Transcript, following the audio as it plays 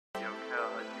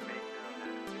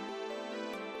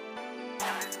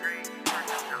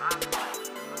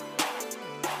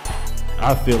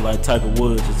I feel like Tiger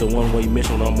Woods is the one-way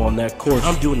mission when I'm on that course.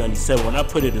 I'm doing 97 when I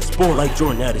put it in sport. Like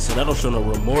Jordan Addison, I don't show no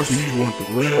remorse. Do you want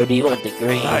the ring or do you want the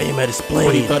green? I aim at his plane.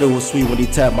 But he thought it was sweet when he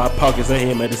tapped my pockets. I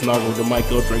aim at his noggin with the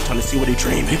Michael Drake, trying to see what he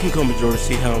dream. You can call me Jordan,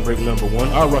 see how I'm break number one.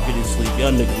 I'll rock it in sleep,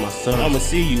 y'all niggas my son. I'm a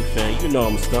CU fan, you know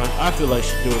I'm a stunt. I feel like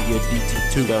she doing your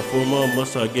DT2. Got 4 more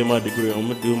months, so I get my degree.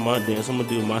 I'ma do my dance, I'ma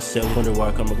do my selling. Wonder why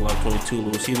I come a Glock 22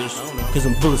 Little Caesars. I don't know. Cause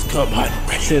them bullets come hot.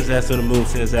 Send his ass to the moon,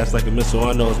 send his ass like a missile.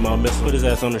 I know it's my missile. Put his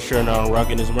ass on the shirt. I'm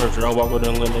rocking his merch, I walk with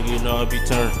a little nigga, you know I be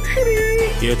turned.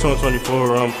 Yeah,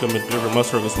 2024, I'm coming different. My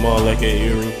circle small like an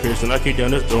earring piercing. I kick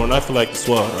down this door and I feel like the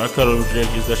swat. I cut over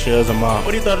use that shit as a mom.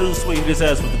 But he thought it was sweet, his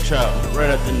ass with the child. Right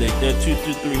at the neck, that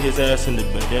 223, his ass in the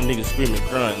back. That nigga screaming,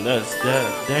 crying, that's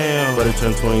that. Damn. But it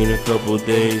turned 20 in a couple of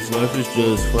days. Life is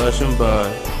just flashing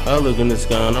by. I look in the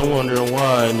sky and I'm wondering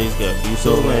why niggas got be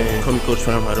so lame. Call me Coach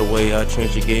Tram, how the way I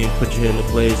change the game. Put you in the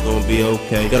play, it's gonna be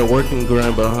okay. Gotta work and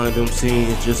grind behind them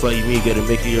scenes. Just like me, gotta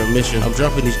make it your mission. I'm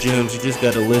dropping these gems, you just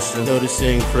gotta listen. Know to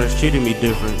sing French, treating me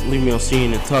different. Leave me on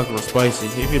scene and talking on spicy.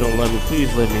 If you don't like me,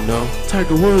 please let me know.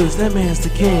 Tiger Woods, that man's the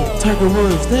king. Tiger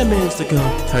Woods, that man's the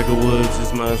GOAT. Tiger Woods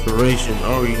is my inspiration.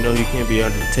 I already know you can't be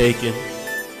undertaken.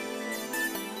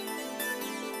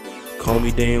 Call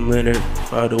me Dame Leonard.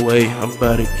 By the way, I'm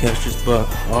about to catch this buck.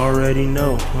 Already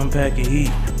know, I'm packing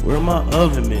heat. Where my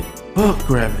oven mitt? Buck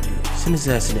gravity. Send his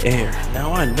ass in the air.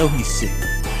 Now I know he's sick.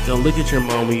 Don't look at your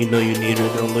mom when you know you need her.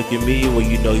 Don't look at me when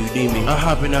you know you need me. I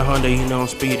hop in that Honda, you know I'm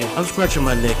speeding. I'm scratching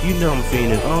my neck, you know I'm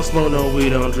fiending. I don't smoke no weed,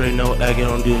 I don't drink no agate, I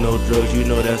don't do no drugs, you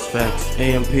know that's facts.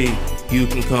 AMP, you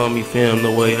can call me fam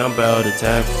the way I'm bout to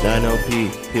tax.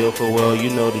 9LP, peel for well, you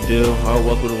know the deal. I'll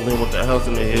walk with a limb with the house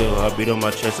in the hill. I beat on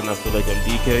my chest and I feel like I'm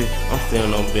DK. I'm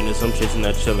staying on business, I'm chasing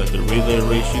that shell at the relay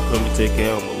race. You come and take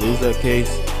care, I'ma lose that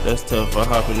case. That's tough, I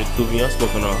hop in the coupe, I'm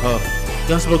smoking on huff.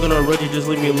 Y'all smoking already, just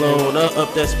leave me alone.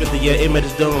 Up that spit, yeah, aim at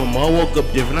his dome. I woke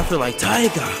up different, I feel like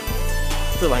Tiger.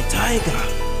 Feel like Tiger.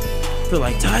 Feel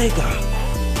like Tiger.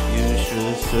 You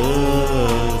should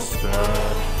subscribe,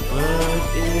 but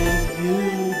if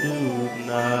you do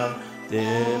not,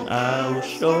 then I will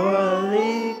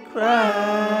surely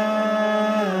cry.